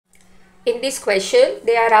In this question,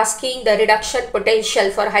 they are asking the reduction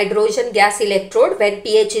potential for hydrogen gas electrode when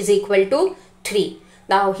pH is equal to 3.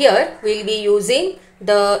 Now here we will be using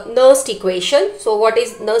the Nernst equation. So what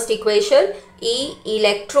is Nernst equation? E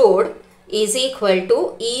electrode is equal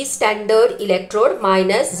to E standard electrode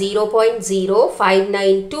minus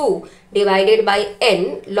 0.0592 divided by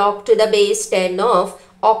N log to the base 10 of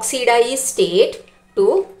oxidized state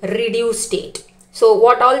to reduced state. So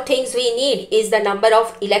what all things we need is the number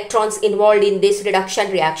of electrons involved in this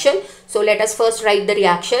reduction reaction. So let us first write the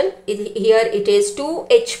reaction. Here it is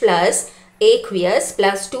 2H plus aqueous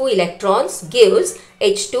plus 2 electrons gives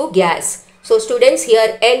H2 gas. So students,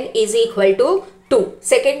 here N is equal to 2.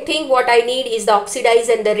 Second thing what I need is the oxidized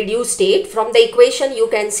and the reduced state. From the equation you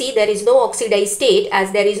can see there is no oxidized state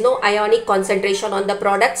as there is no ionic concentration on the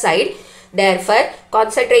product side. Therefore,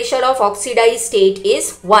 concentration of oxidized state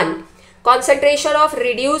is 1. Concentration of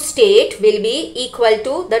reduced state will be equal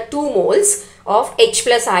to the 2 moles of H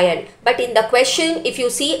plus ion. But in the question, if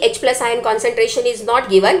you see, H plus ion concentration is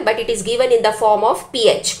not given, but it is given in the form of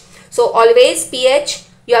pH. So always pH,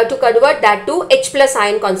 you have to convert that to H plus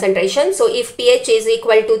ion concentration. So if pH is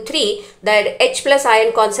equal to 3, then H plus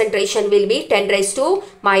ion concentration will be 10 raised to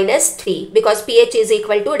minus 3 because pH is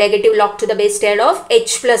equal to negative log to the base 10 of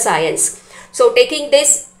H plus ions. So taking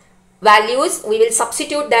this values, we will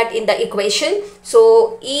substitute that in the equation.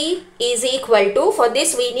 So E is equal to, for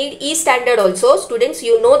this we need E standard also. Students,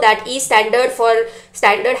 you know that E standard for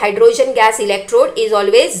standard hydrogen gas electrode is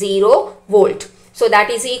always 0 volt. So that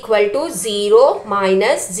is equal to 0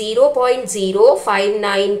 minus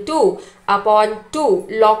 0.0592 upon 2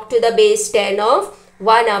 log to the base 10 of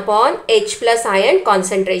 1 upon H plus ion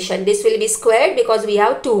concentration. This will be squared because we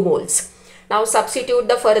have 2 moles. Now substitute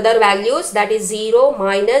the further values, that is 0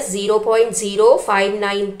 minus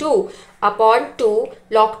 0.0592 upon 2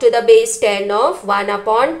 log to the base 10 of 1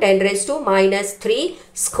 upon 10 raised to minus 3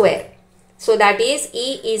 square. So that is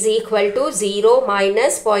E is equal to 0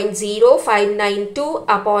 minus 0.0592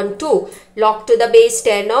 upon 2 log to the base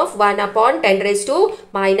 10 of 1 upon 10 raised to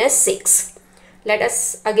minus 6. Let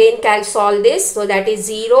us again solve this. So that is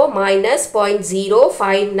 0 minus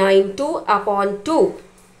 0.0592 upon 2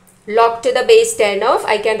 log to the base 10 of,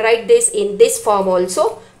 I can write this in this form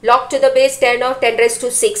also, log to the base 10 of 10 raised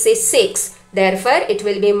to 6 is 6. Therefore, it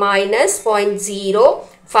will be minus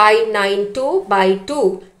 0.0592 by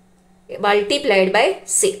 2 multiplied by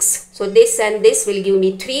 6. So this and this will give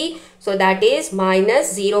me 3. So that is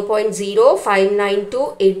minus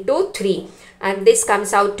 0.0592 into 3. And this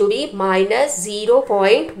comes out to be minus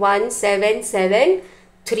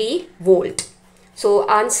 0.1773 volt. So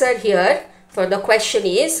answer here for the question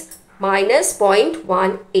is minus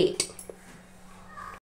 0.18.